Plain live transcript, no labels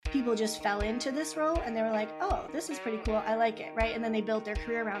people just fell into this role and they were like, oh, this is pretty cool, I like it, right? And then they built their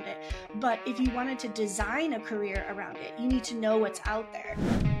career around it. But if you wanted to design a career around it, you need to know what's out there.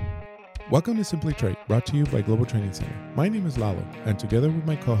 Welcome to Simply Trait, brought to you by Global Training Center. My name is Lalo, and together with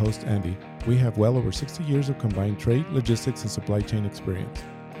my co-host Andy, we have well over 60 years of combined trade, logistics, and supply chain experience.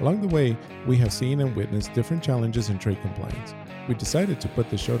 Along the way, we have seen and witnessed different challenges in trade compliance. We decided to put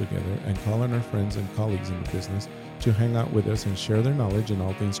this show together and call on our friends and colleagues in the business to hang out with us and share their knowledge in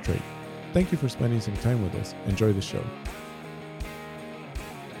all things trade. Thank you for spending some time with us. Enjoy the show.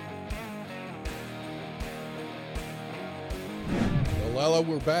 Lala,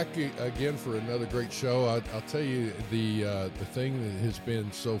 we're back again for another great show. I'll tell you, the thing that has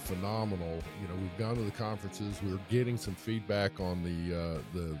been so phenomenal, we've gone to the conferences, we're getting some feedback on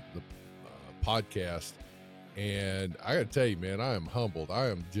the podcast, and I got to tell you, man, I am humbled. I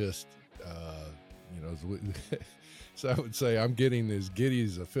am just, so I would say I'm getting as giddy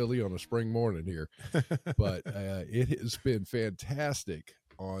as a filly on a spring morning here, but it has been fantastic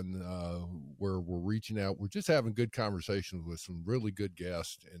on where we're reaching out. We're just having good conversations with some really good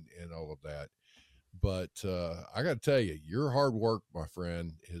guests and all of that. But I got to tell you, your hard work, my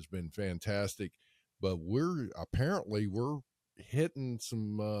friend, has been fantastic. But we're hitting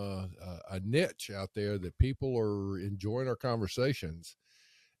some a niche out there that people are enjoying our conversations,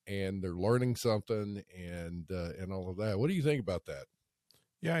 and they're learning something and all of that. What do you think about that?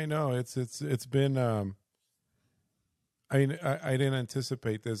 Yeah, I know it's been. I didn't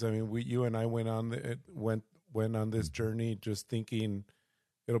anticipate this. I mean, you and I went on this journey just thinking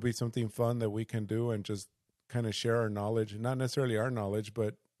it'll be something fun that we can do and just kind of share our knowledge, not necessarily our knowledge,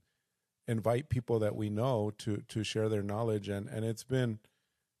 but invite people that we know to share their knowledge. And it's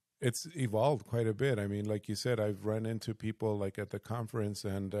evolved quite a bit. I mean, like you said, I've run into people like at the conference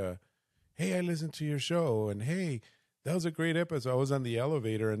and, hey, I listened to your show, and hey, that was a great episode. I was on the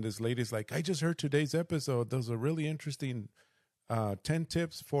elevator, and this lady's like, I just heard today's episode. Those are really interesting 10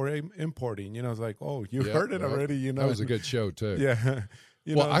 tips for importing. I was like, oh, you heard it already. That was a good show, too. Yeah.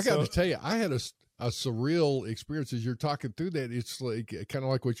 I got to tell you, I had a surreal experience as you're talking through that. It's like kind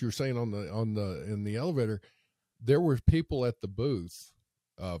of like what you were saying in the elevator. There were people at the booth.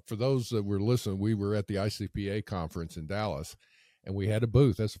 For those that were listening, we were at the ICPA conference in Dallas, and we had a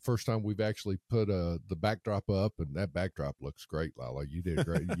booth. That's the first time we've actually put the backdrop up, and that backdrop looks great, Lala. You did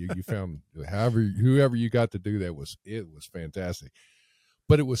great. you found whoever you got to do that was fantastic.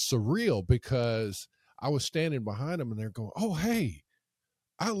 But it was surreal because I was standing behind them, and they're going, "Oh, hey,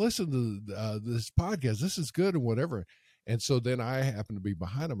 I listened to this podcast. This is good," and whatever. And so then I happened to be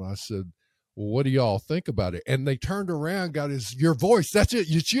behind them, and I said, well, what do y'all think about it? And they turned around, your voice, that's it,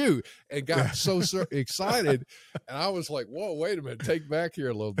 it's you, and got so excited. And I was like, whoa, wait a minute, take back here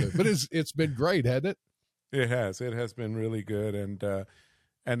a little bit. But it's been great, hasn't it? It has been really good.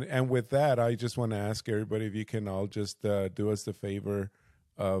 And with that, I just want to ask everybody if you can all just do us the favor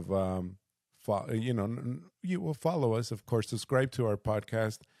of, you will follow us, of course, subscribe to our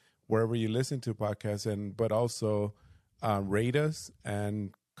podcast wherever you listen to podcasts, but also rate us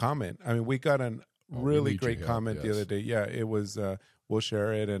and comment. I mean, we got a really great comment the other day. Yeah, it was, we'll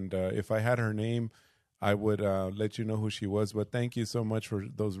share it. And if I had her name, I would let you know who she was. But thank you so much for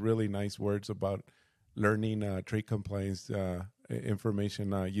those really nice words about learning trade compliance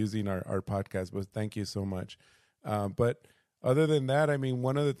information using our podcast. But thank you so much. But other than that, I mean,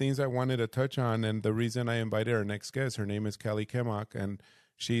 one of the things I wanted to touch on, and the reason I invited our next guest, her name is Kellie Kemock, and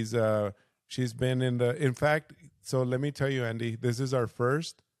she's been in fact, so let me tell you, Andy, this is our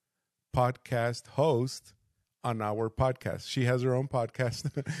first podcast host on our podcast. She has her own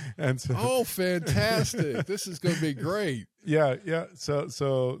podcast. And so, oh, fantastic. This is going to be great. Yeah.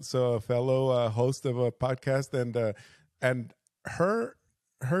 So a fellow host of a podcast, and her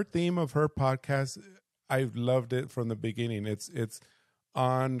theme of her podcast, I've loved it from the beginning. It's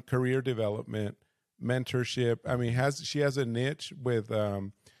on career development, mentorship. I mean, she has a niche with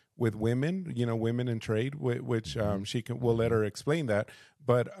women, women in trade, which we'll let her explain that.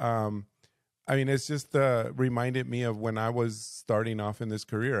 But I mean, it's just reminded me of when I was starting off in this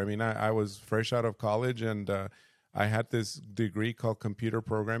career. I mean, I was fresh out of college, and I had this degree called computer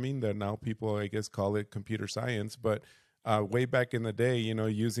programming that now people, I guess, call it computer science. But way back in the day,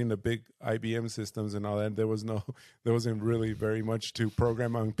 using the big IBM systems and all that, there wasn't really very much to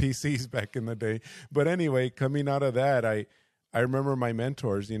program on PCs back in the day. But anyway, coming out of that, I remember my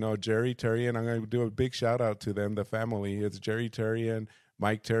mentors, Jerry Terrian. I'm going to do a big shout out to them, the family. It's Jerry Terrian,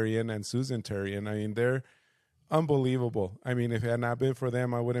 Mike Terrian, and Susan Terrian. I mean, they're unbelievable. I mean, if it had not been for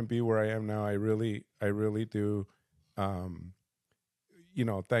them, I wouldn't be where I am now. I really do,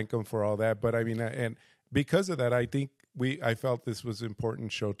 thank them for all that. But I mean, and because of that, I think I felt this was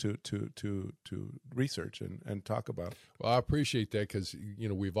important show to research and talk about. Well, I appreciate that, because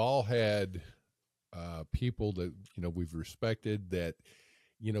we've all had people that we've respected that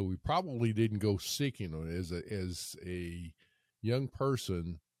we probably didn't go seeking on. As a young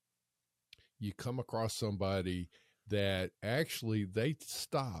person, you come across somebody that actually they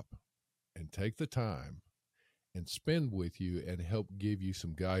stop and take the time and spend with you and help give you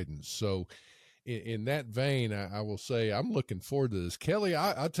some guidance. So in that vein, I will say I'm looking forward to this. Kellie,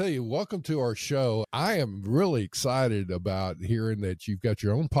 I'll tell you, welcome to our show. I am really excited about hearing that you've got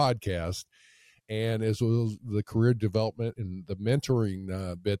your own podcast, and as well as the career development and the mentoring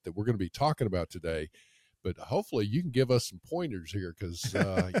bit that we're going to be talking about today. But hopefully you can give us some pointers here, because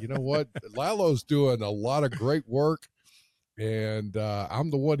you know what? Lalo's doing a lot of great work, and I'm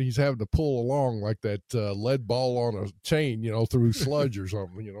the one he's having to pull along like that lead ball on a chain, through sludge or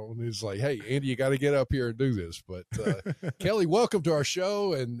something, and it's like, hey, Andy, you got to get up here and do this. But Kellie, welcome to our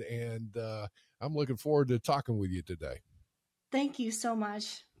show, and I'm looking forward to talking with you today. Thank you so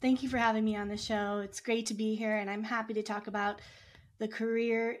much. Thank you for having me on the show. It's great to be here, and I'm happy to talk about the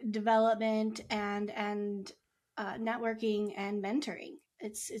career development and networking and mentoring.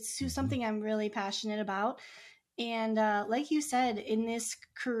 It's something I'm really passionate about. And like you said, in this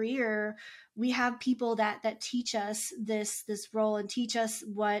career, we have people that teach us this role and teach us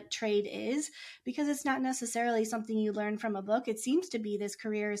what trade is, because it's not necessarily something you learn from a book. It seems to be this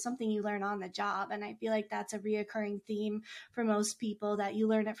career is something you learn on the job. And I feel like that's a reoccurring theme for most people, that you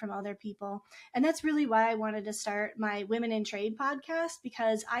learn it from other people. And that's really why I wanted to start my Women in Trade podcast,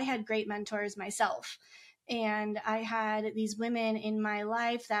 because I had great mentors myself. And I had these women in my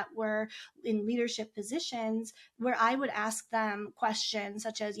life that were in leadership positions where I would ask them questions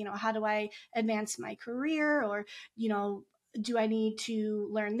such as, how do I advance my career? Or, do I need to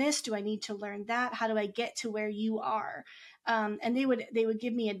learn this? Do I need to learn that? How do I get to where you are? And they would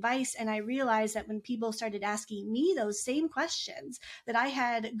give me advice. And I realized that when people started asking me those same questions, that I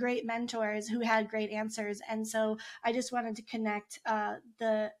had great mentors who had great answers. And so I just wanted to connect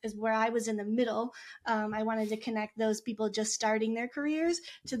is where I was in the middle. I wanted to connect those people just starting their careers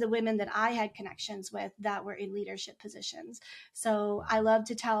to the women that I had connections with that were in leadership positions. So I love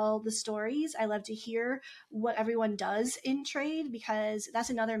to tell the stories. I love to hear what everyone does in trade, because that's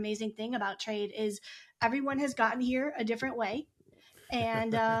another amazing thing about trade is everyone has gotten here a different way,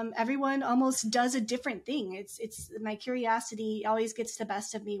 and everyone almost does a different thing. It's my curiosity always gets the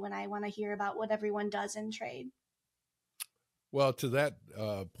best of me when I want to hear about what everyone does in trade. Well, to that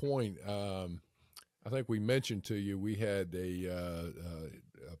point, I think we mentioned to you we had a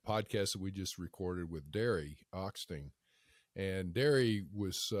podcast that we just recorded with Derry Oxting, and Derry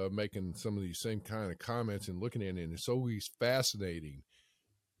was making some of these same kind of comments and looking at it, and it's always fascinating.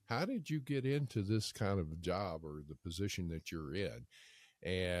 How did you get into this kind of a job or the position that you're in?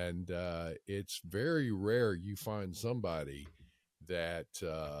 And it's very rare you find somebody that,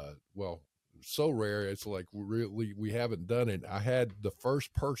 so rare, it's like we haven't done it. I had the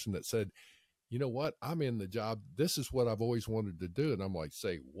first person that said, you know what, I'm in the job. This is what I've always wanted to do. And I'm like,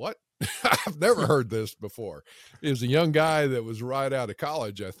 say what? I've never heard this before. It was a young guy that was right out of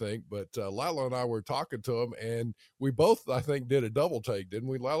college, I think. But Lalo and I were talking to him, and we both, I think, did a double take, didn't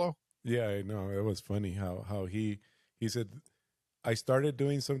we, Lalo? Yeah, I know. It was funny how he said, I started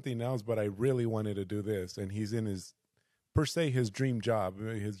doing something else, but I really wanted to do this. And he's in his dream job,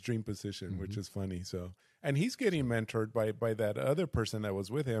 his dream position, which is funny. So, and he's getting mentored by that other person that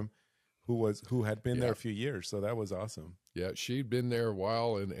was with him, who had been there a few years. So that was awesome. Yeah, she'd been there a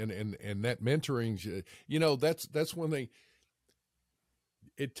while, and that mentoring, that's when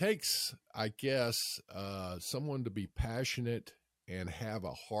it takes, I guess, someone to be passionate and have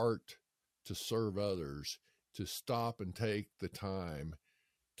a heart to serve others, to stop and take the time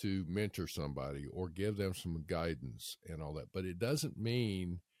to mentor somebody or give them some guidance and all that. But it doesn't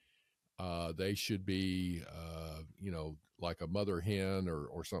mean they should be, like a mother hen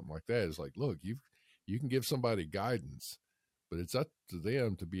or something like that. It's like, look, you can give somebody guidance, but it's up to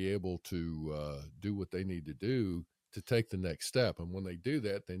them to be able to do what they need to do to take the next step. And when they do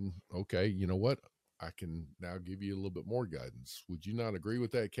that, then, okay, you know what? I can now give you a little bit more guidance. Would you not agree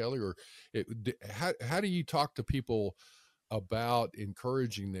with that, Kellie? Or how do you talk to people about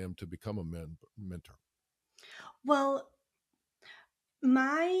encouraging them to become a mentor? Well,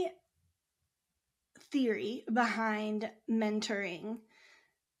 my theory behind mentoring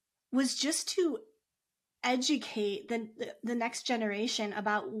was just to educate the next generation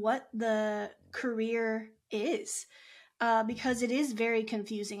about what the career is, because it is very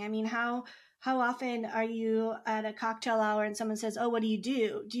confusing. I mean, how how often are you at a cocktail hour and someone says, "Oh, what do you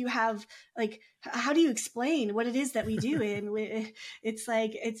do? Do you have like, how do you explain what it is that we do?" And it's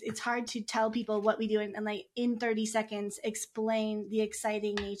like, it's hard to tell people what we do and like in 30 seconds explain the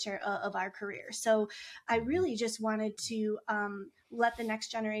exciting nature of our career. So I really just wanted to let the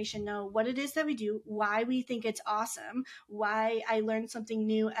next generation know what it is that we do, why we think it's awesome, why I learn something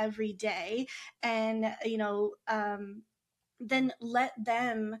new every day, and then let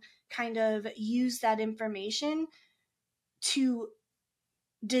them kind of use that information to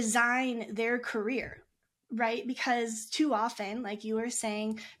design their career, right? Because too often, like you were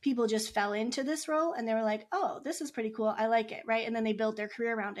saying, people just fell into this role and they were like, "Oh, this is pretty cool. I like it," right? And then they built their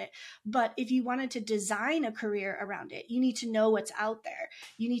career around it. But if you wanted to design a career around it, you need to know what's out there.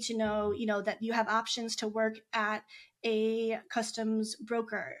 You need to know, that you have options to work at a customs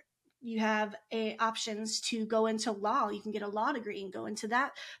broker. You have options to go into law. You can get a law degree and go into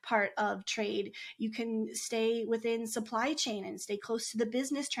that part of trade. You can stay within supply chain and stay close to the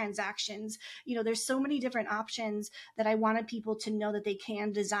business transactions. There's so many different options that I wanted people to know that they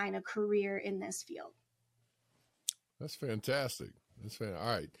can design a career in this field. That's fantastic. All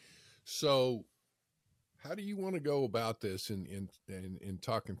right. So how do you want to go about this in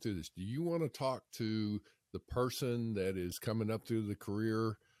talking through this? Do you want to talk to the person that is coming up through the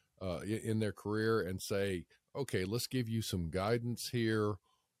career, in their career, and say, okay, let's give you some guidance here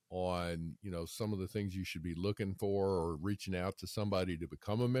on, some of the things you should be looking for, or reaching out to somebody to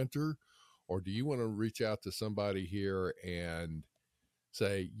become a mentor? Or do you want to reach out to somebody here and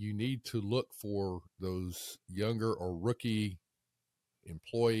say, you need to look for those younger or rookie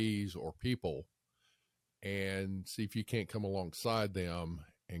employees or people and see if you can't come alongside them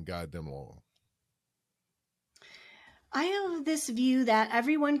and guide them along? I have this view that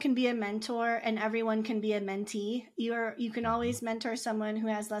everyone can be a mentor and everyone can be a mentee. You can always mentor someone who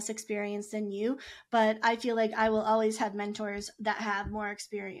has less experience than you, but I feel like I will always have mentors that have more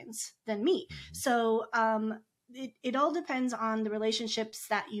experience than me. So it all depends on the relationships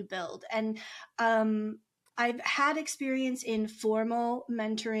that you build. And I've had experience in formal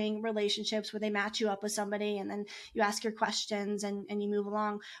mentoring relationships where they match you up with somebody and then you ask your questions and you move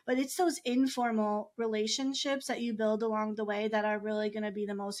along. But it's those informal relationships that you build along the way that are really going to be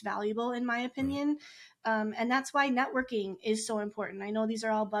the most valuable, in my opinion. And that's why networking is so important. I know these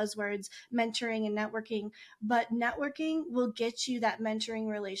are all buzzwords, mentoring and networking, but networking will get you that mentoring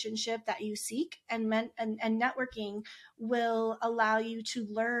relationship that you seek, and networking will allow you to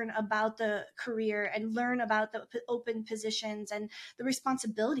learn about the career and learn about the open positions and the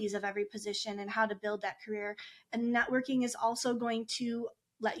responsibilities of every position and how to build that career. And networking is also going to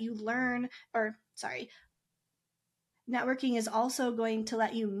let you learn, or sorry, networking is also going to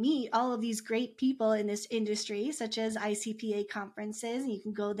let you meet all of these great people in this industry, such as ICPA conferences. And you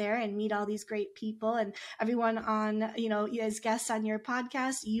can go there and meet all these great people, and everyone on, as guests on your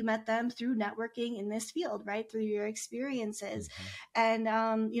podcast, you met them through networking in this field, right? Through your experiences. And,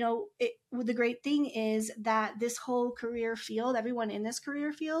 the great thing is that this whole career field, everyone in this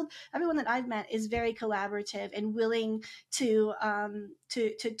career field, everyone that I've met is very collaborative and willing to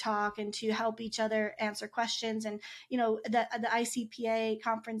talk and to help each other answer questions. And the ICPA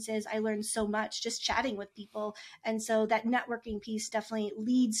conferences, I learned so much just chatting with people. And so that networking piece definitely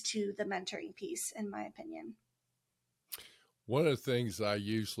leads to the mentoring piece, in my opinion. One of the things I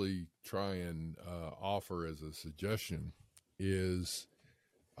usually try and offer as a suggestion is,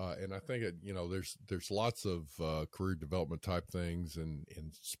 and I think there's lots of career development type things, and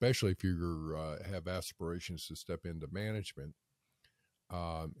especially if you have aspirations to step into management,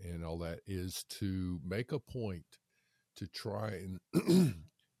 and all that, is to make a point to try and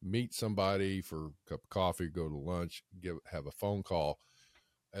meet somebody for a cup of coffee, go to lunch, have a phone call,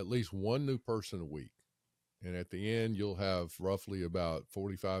 at least one new person a week. And at the end, you'll have roughly about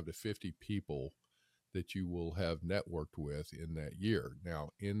 45 to 50 people that you will have networked with in that year.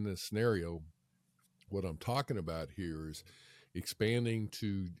 Now, in this scenario, what I'm talking about here is expanding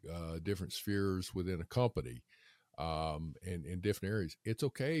to different spheres within a company, and in different areas. It's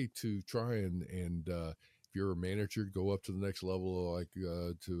okay to try and if you're a manager, go up to the next level, like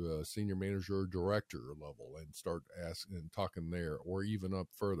to a senior manager or director level, and start asking and talking there, or even up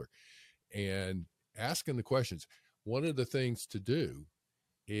further and asking the questions. One of the things to do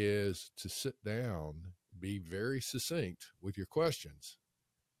is to sit down, be very succinct with your questions,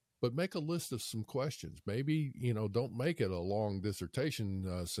 but make a list of some questions. Maybe, don't make it a long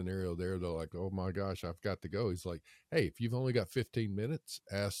dissertation scenario there. They're like, oh my gosh, I've got to go. He's like, hey, if you've only got 15 minutes,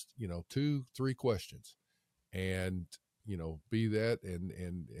 ask, 2-3 questions, and, be that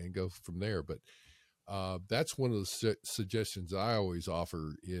and go from there. But that's one of the suggestions I always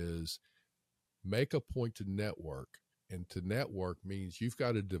offer is make a point to network. And to network means you've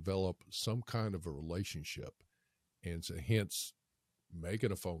got to develop some kind of a relationship. And so hence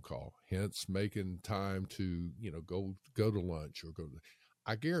making a phone call, hence making time to, go to lunch or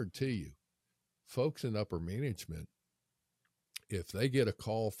I guarantee you, folks in upper management, if they get a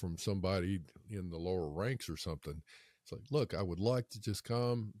call from somebody in the lower ranks or something, it's like, look, I would like to just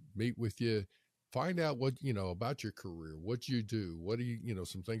come meet with you, find out what, about your career, what you do, what do you,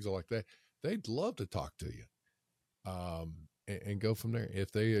 some things like that. They'd love to talk to you. And go from there.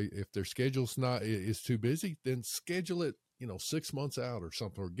 If their schedule's not is too busy, then schedule it, 6 months out or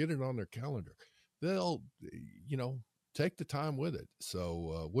something, or get it on their calendar. They'll, take the time with it.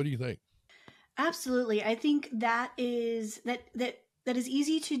 So, what do you think? Absolutely. I think that is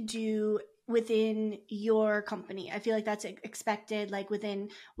easy to do within your company. I feel like that's expected, like within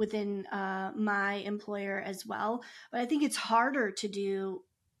my employer as well. But I think it's harder to do,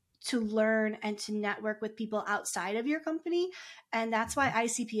 to learn and to network with people outside of your company. And that's why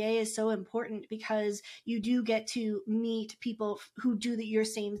ICPA is so important, because you do get to meet people who do your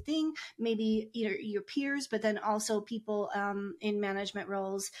same thing, maybe your peers, but then also people in management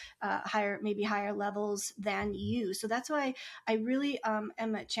roles, higher levels than you. So that's why I really am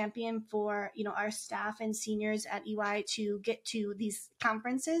a champion for our staff and seniors at EY to get to these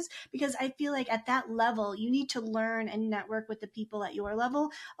conferences, because I feel like at that level you need to learn and network with the people at your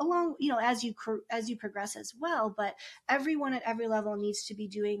level, along as you progress as well. But everyone at every level needs to be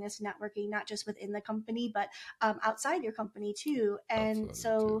doing this networking, not just within the company, but outside your company too. And Outside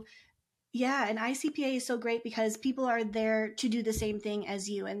so too. yeah, and ICPA is so great because people are there to do the same thing as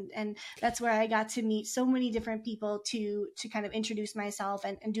you, and that's where I got to meet so many different people to kind of introduce myself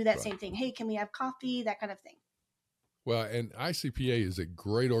and do that Right. same thing. Hey, can we have coffee? That kind of thing. Well, and ICPA is a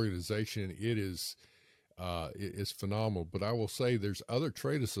great organization. It is phenomenal. But I will say there's other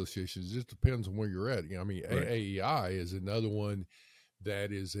trade associations. It just depends on where you're at. Right. AAEI is another one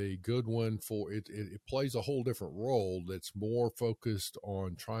that is a good one for it. It plays a whole different role that's more focused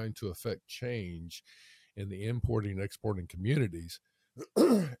on trying to affect change in the importing and exporting communities.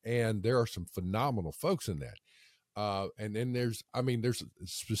 And there are some phenomenal folks in that. And then there's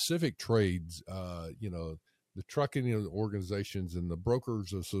specific trades, the trucking organizations and the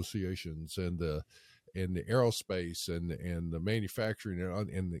brokers associations and the aerospace and the manufacturing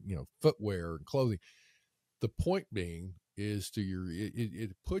and the, footwear and clothing. The point being is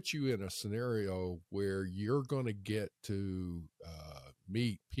it puts you in a scenario where you're going to get to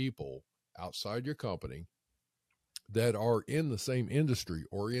meet people outside your company that are in the same industry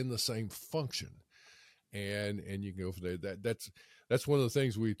or in the same function, and you can go from there. That's one of the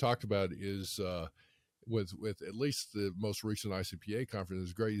things we talked about is with at least the most recent ICPA conference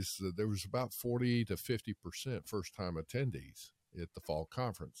is great. Is that there was about 40 to 50% first time attendees at the fall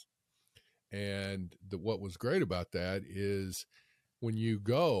conference, and what was great about that is when you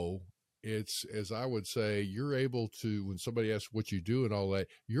go, it's, as I would say, you're able to, when somebody asks what you do and all that,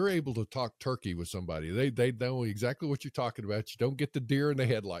 you're able to talk turkey with somebody. They know exactly what you're talking about. You don't get the deer in the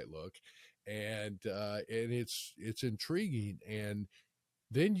headlight look, and it's intriguing. And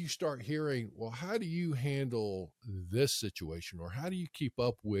then you start hearing, well, how do you handle this situation, or how do you keep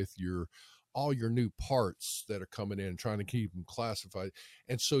up with all your new parts that are coming in, trying to keep them classified?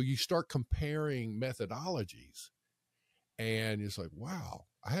 And so you start comparing methodologies, and it's like, wow,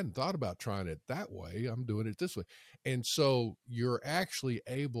 I hadn't thought about trying it that way. I'm doing it this way. And so you're actually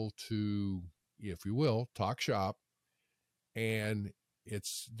able to, if you will, talk shop. And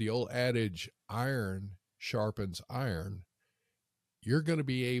it's the old adage, iron sharpens iron. You're going to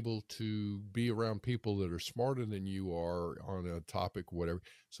be able to be around people that are smarter than you are on a topic, whatever.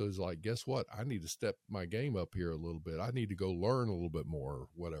 So it's like, guess what? I need to step my game up here a little bit. I need to go learn a little bit more,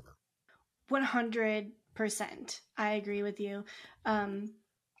 whatever. 100%. I agree with you.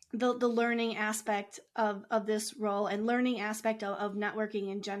 The learning aspect of this role and learning aspect of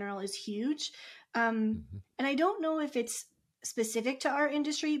networking in general is huge. And I don't know if it's specific to our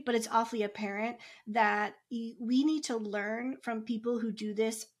industry, but it's awfully apparent that we need to learn from people who do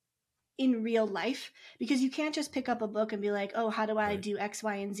this in real life, because you can't just pick up a book and be like, oh, how do I do X,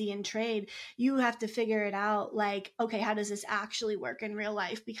 Y, and Z in trade? You have to figure it out. Like, okay, how does this actually work in real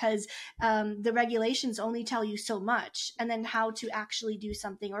life? Because the regulations only tell you so much, and then how to actually do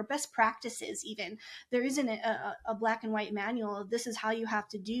something, or best practices even. There isn't a black and white manual of this is how you have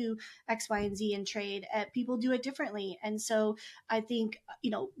to do X, Y, and Z in trade. People do it differently. And so I think,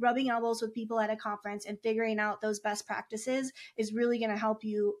 rubbing elbows with people at a conference and figuring out those best practices is really going to help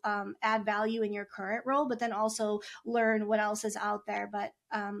you add value in your current role, but then also learn what else is out there. But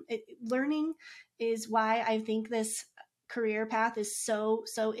learning is why I think this career path is so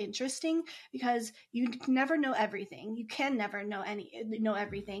interesting, because you never know everything. You can never know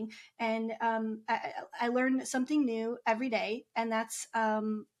everything, and I learn something new every day, and that's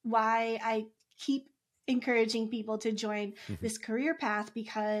why I keep encouraging people to join this career path,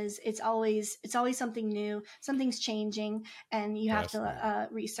 because it's always something new, something's changing, and you have to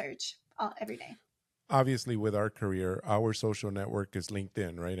research every day. Obviously, with our career, our social network is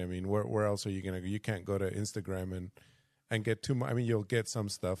LinkedIn, right? I mean, where else are you gonna go? You can't go to Instagram and get too much. I mean, you'll get some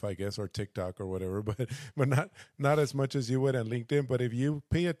stuff, I guess, or TikTok or whatever, but not as much as you would on LinkedIn. But if you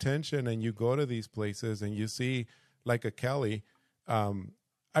pay attention and you go to these places and you see, like a Kellie,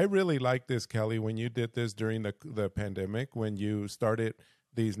 I really like this, Kellie, when you did this during the pandemic, when you started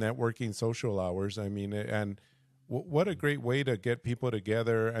these networking social hours. I mean, and what a great way to get people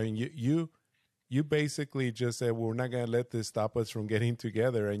together. I mean, you basically just said, well, we're not going to let this stop us from getting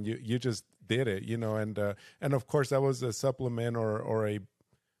together, and you just did it, and of course that was a supplement or a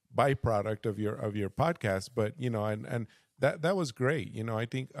byproduct of your podcast, but and that was great. I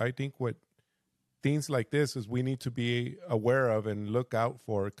think what things like this is we need to be aware of and look out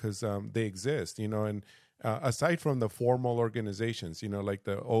for, because they exist, and aside from the formal organizations, like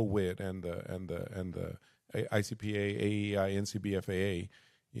the OWIT and the ICPA, AEI, NCBFAA,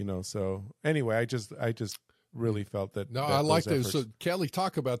 so anyway, I just really felt that. No, that I like those this. efforts- So, Kellie,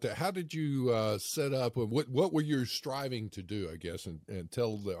 talk about that. How did you set up? What were you striving to do? I guess, and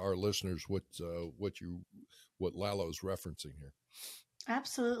tell our listeners what Lalo's referencing here.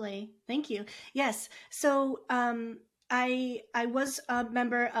 Absolutely. Thank you. Yes. So I was a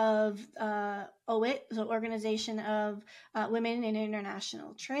member of OWIT, the Organization of Women in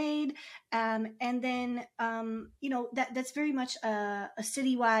International Trade, and then that's very much a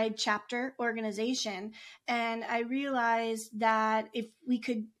citywide chapter organization, and I realized that if we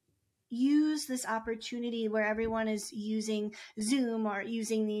could use this opportunity where everyone is using Zoom or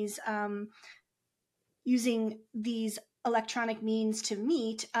using these electronic means to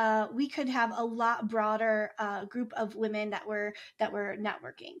meet, we could have a lot broader group of women that were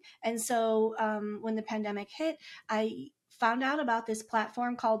networking. And so when the pandemic hit, I found out about this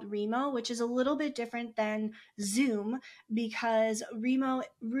platform called Remo, which is a little bit different than Zoom, because Remo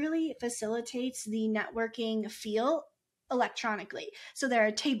really facilitates the networking feel electronically. So there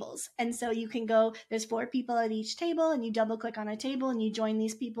are tables. And so you can go, there's 4 people at each table, and you double click on a table and you join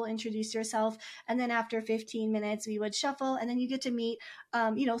these people, introduce yourself. And then after 15 minutes, we would shuffle, and then you get to meet,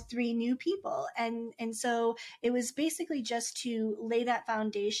 3 new people. And so it was basically just to lay that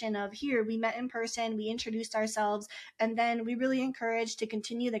foundation of, here, we met in person, we introduced ourselves, and then we really encouraged to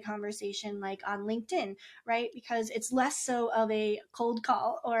continue the conversation like on LinkedIn, right? Because it's less so of a cold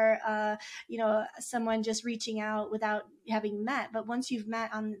call or, someone just reaching out without having met. But once you've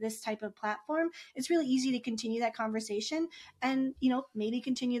met on this type of platform, it's really easy to continue that conversation and, maybe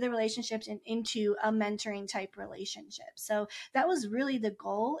continue the relationships into a mentoring type relationship. So that was really the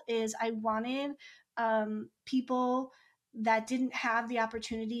goal. Is I wanted people that didn't have the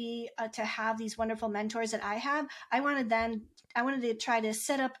opportunity to have these wonderful mentors that I have. I wanted to try to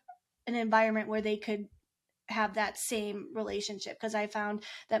set up an environment where they could have that same relationship, because I found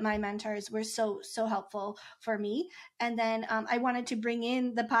that my mentors were so helpful for me. And then I wanted to bring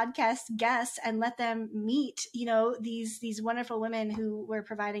in the podcast guests and let them meet, these wonderful women who were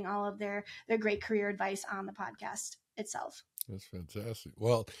providing all of their great career advice on the podcast itself. That's fantastic.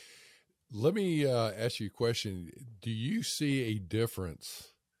 Well, let me ask you a question. Do you see a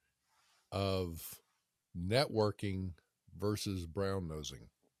difference of networking versus brown nosing?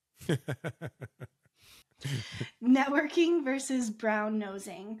 Networking versus brown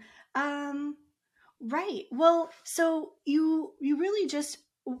nosing. Right. Well, so you really just,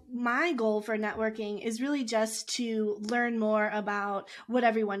 my goal for networking is really just to learn more about what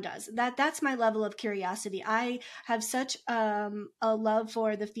everyone does. That's my level of curiosity. I have such a love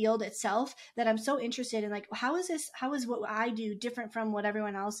for the field itself that I'm so interested in, like, how is what I do different from what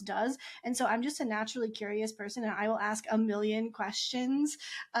everyone else does? And so I'm just a naturally curious person, and I will ask a million questions.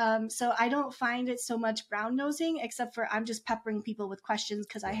 So I don't find it so much brown nosing, except for I'm just peppering people with questions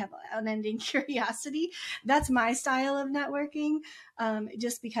because I have unending curiosity. That's my style of networking,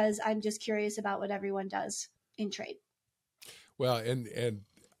 just because I'm just curious about what everyone does in trade. Well, and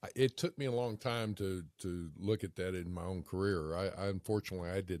it took me a long time to look at that in my own career. I unfortunately,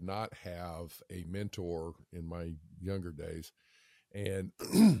 I did not have a mentor in my younger days, and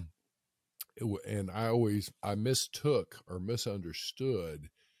and I mistook or misunderstood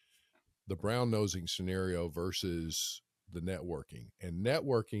the brown nosing scenario versus the networking. And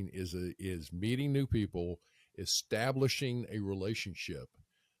networking is meeting new people, establishing a relationship,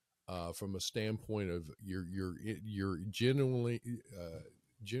 from a standpoint of you're generally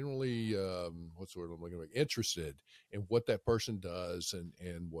what's the word I'm looking for, interested in what that person does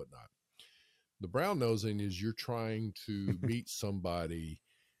and whatnot. The brown nosing is you're trying to meet somebody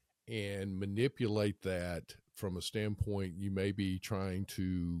and manipulate that from a standpoint. You may be trying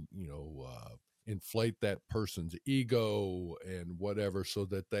to inflate that person's ego and whatever so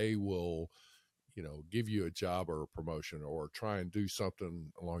that they will give you a job or a promotion or try and do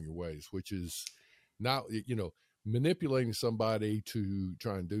something along your ways, which is not, manipulating somebody to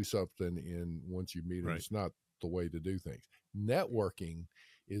try and do something in once you meet them. Right. It's not the way to do things. Networking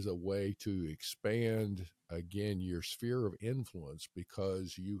is a way to expand, again, your sphere of influence,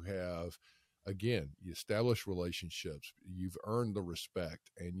 because you have, again, you establish relationships, you've earned the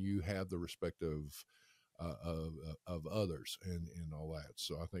respect, and you have the respect of others and all that.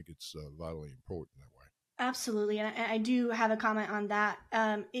 So I think it's vitally important that way. Absolutely, and I do have a comment on that.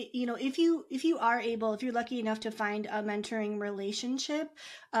 If you're lucky enough to find a mentoring relationship,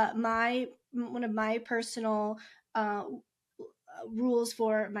 my one of my personal rules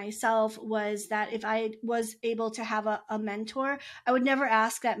for myself was that if I was able to have a mentor, I would never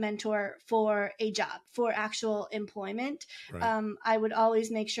ask that mentor for a job, for actual employment. Right. I would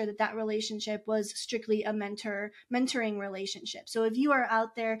always make sure that that relationship was strictly a mentoring relationship. So if you are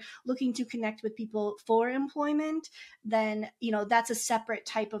out there looking to connect with people for employment, then that's a separate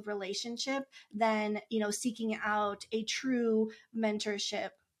type of relationship than seeking out a true mentorship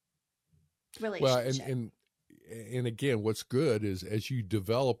relationship. Well, and again, what's good is as you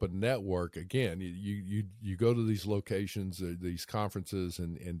develop a network, again, you go to these locations, these conferences,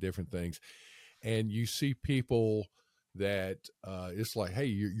 and different things, and you see people that it's like, hey,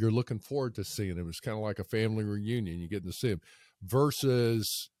 you're looking forward to seeing them. It's kind of like a family reunion. You get to see them.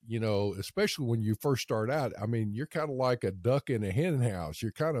 Versus, especially when you first start out, I mean, you're kind of like a duck in a hen house.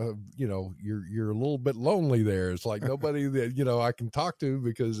 You're kind of, you're a little bit lonely there. It's like nobody that I can talk to,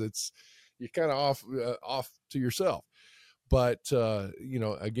 because you're kind of off to yourself. But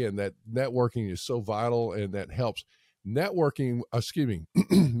again, that networking is so vital, and that helps. Mentoring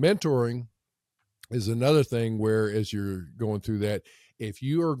is another thing where, as you're going through that, if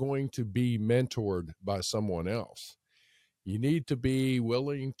you are going to be mentored by someone else, you need to be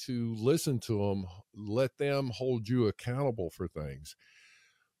willing to listen to them, let them hold you accountable for things.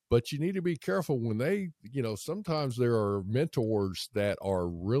 But you need to be careful when they, sometimes there are mentors that are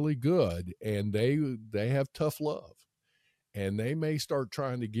really good, and they have tough love, and they may start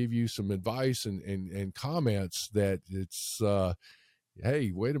trying to give you some advice and comments that it's,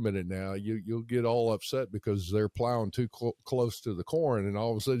 hey, wait a minute now, you'll get all upset because they're plowing too close to the corn, and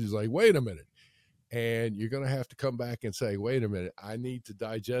all of a sudden he's like, wait a minute. And you're going to have to come back and say, wait a minute, I need to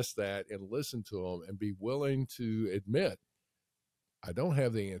digest that and listen to them and be willing to admit, I don't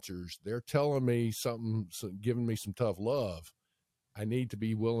have the answers. They're telling me something, giving me some tough love. I need to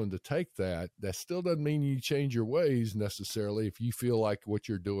be willing to take that. That still doesn't mean you change your ways necessarily if you feel like what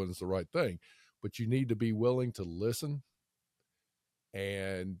you're doing is the right thing, but you need to be willing to listen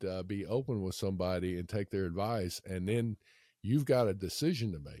and be open with somebody and take their advice. And then you've got a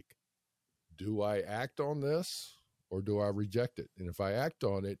decision to make. Do I act on this, or do I reject it? And if I act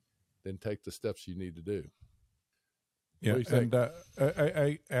on it, then take the steps you need to do. Yeah, What do you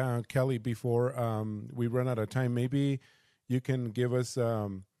think? and Kelly, before we run out of time, maybe you can give us, I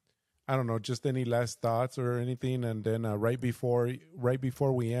don't know, just any last thoughts or anything, and then right before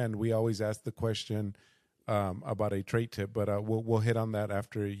we end, we always ask the question about a trait tip, but we'll hit on that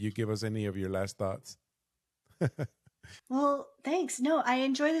after you give us any of your last thoughts. Well, thanks. No, I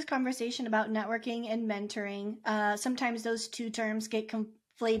enjoy this conversation about networking and mentoring. Sometimes those two terms get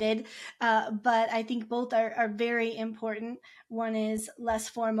conflated, but I think both are very important. One is less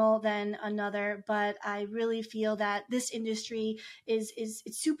formal than another, but I really feel that this industry is it's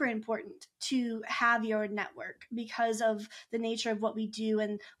super important to have your network because of the nature of what we do.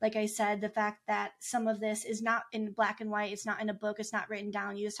 And like I said, the fact that some of this is not in black and white, it's not in a book, it's not written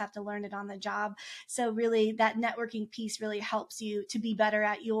down. You just have to learn it on the job. So really that networking piece really helps you to be better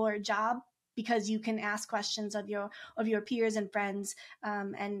at your job because you can ask questions of your peers and friends,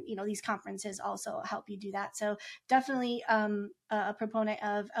 and these conferences also help you do that. So definitely a proponent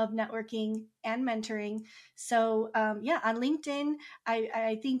of networking and mentoring. So yeah, on LinkedIn,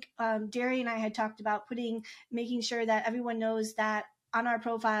 I think Jerry and I had talked about making sure that everyone knows that on our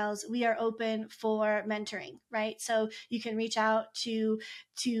profiles, we are open for mentoring, right? So you can reach out to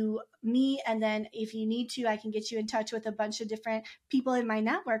me, and then if you need to, I can get you in touch with a bunch of different people in my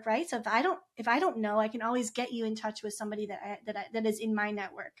network, right? So if I don't know, I can always get you in touch with somebody that is in my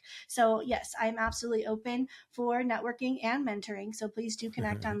network. So yes, I'm absolutely open for networking and mentoring. So please do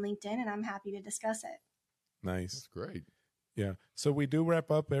connect on LinkedIn, and I'm happy to discuss it. Nice. That's great. Yeah. So we do wrap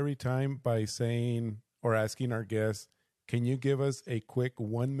up every time by saying or asking our guests, can you give us a quick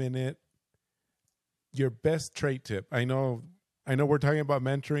 1 minute, your best trade tip? I know we're talking about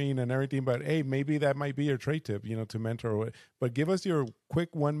mentoring and everything, but hey, maybe that might be your trade tip, to mentor. But give us your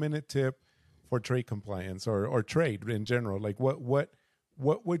quick 1 minute tip for trade compliance or trade in general. Like what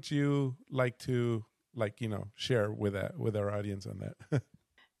would you like to share with our audience on that?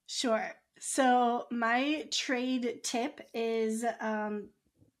 Sure. So my trade tip is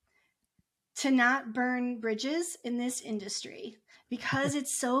to not burn bridges in this industry. Because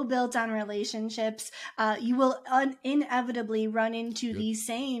it's so built on relationships, you will inevitably run into these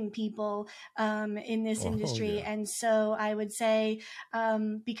same people in this industry. Yeah. And so I would say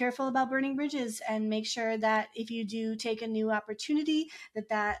be careful about burning bridges, and make sure that if you do take a new opportunity,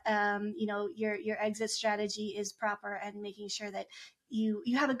 that your exit strategy is proper, and making sure that you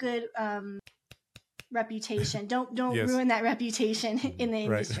have a good reputation. Don't Yes. ruin that reputation in the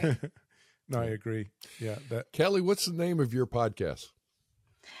industry. Right. No, I agree. Yeah. Kellie, what's the name of your podcast?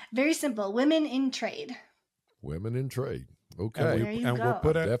 Very simple. Women in Trade. Women in Trade. Okay. There you go.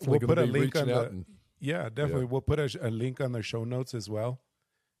 We'll put a link on the. Yeah, definitely. Yeah. We'll put a link on the show notes as well.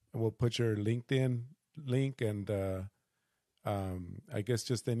 And we'll put your LinkedIn link and I guess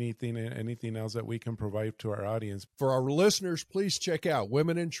just anything else that we can provide to our audience. For our listeners, please check out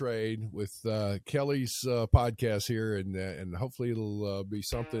Women in Trade with Kellie's podcast here, and hopefully it'll be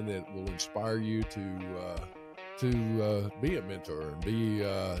something that will inspire you to be a mentor and be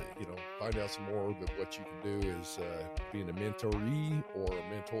find out some more of what you can do is being a mentoree or a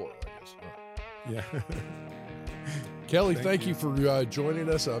mentor, I guess. Yeah. Kellie, thank you for joining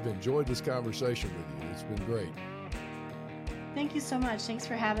us. I've enjoyed this conversation with you. It's been great. Thank you so much. Thanks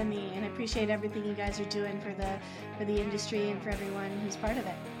for having me, and I appreciate everything you guys are doing for the industry and for everyone who's part of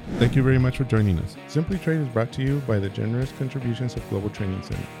it. Thank you very much for joining us. Simply Trade is brought to you by the generous contributions of Global Training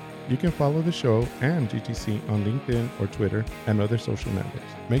Center. You can follow the show and GTC on LinkedIn or Twitter and other social networks.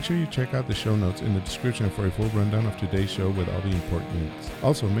 Make sure you check out the show notes in the description for a full rundown of today's show with all the important links.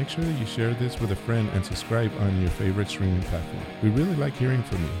 Also, make sure that you share this with a friend and subscribe on your favorite streaming platform. We really like hearing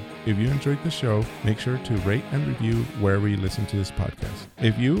from you. If you enjoyed the show, make sure to rate and review wherever you listen to this podcast.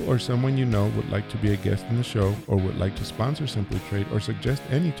 If you or someone you know would like to be a guest in the show, or would like to sponsor Simply Trade, or suggest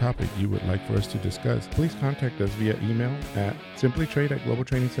any topic you would like for us to discuss, please contact us via email at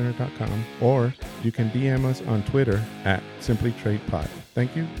simplytrade@globaltrainingcenter.com, or you can DM us on Twitter at simplytradepod.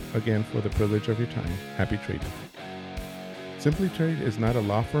 Thank you again for the privilege of your time. Happy trading. Simply Trade is not a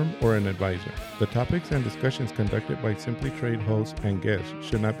law firm or an advisor. The topics and discussions conducted by Simply Trade hosts and guests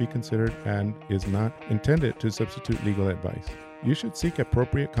should not be considered and is not intended to substitute legal advice. You should seek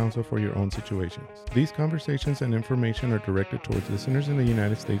appropriate counsel for your own situations. These conversations and information are directed towards listeners in the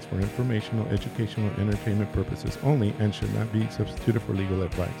United States for informational, educational, and entertainment purposes only, and should not be substituted for legal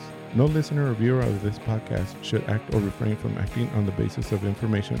advice. No listener or viewer of this podcast should act or refrain from acting on the basis of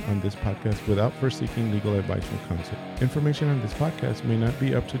information on this podcast without first seeking legal advice from counsel. Information on this podcast may not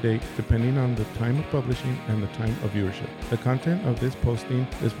be up to date depending on the time of publishing and the time of viewership. The content of this posting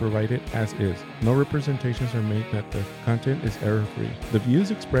is provided as is. No representations are made that the content is error-free. The views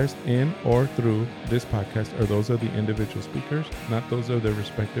expressed in or through this podcast are those of the individual speakers, not those of their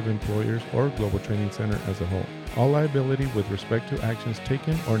respective employers or Global Training Center as a whole. All liability with respect to actions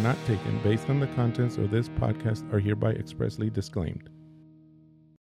taken or not taken based on the contents of this podcast are hereby expressly disclaimed.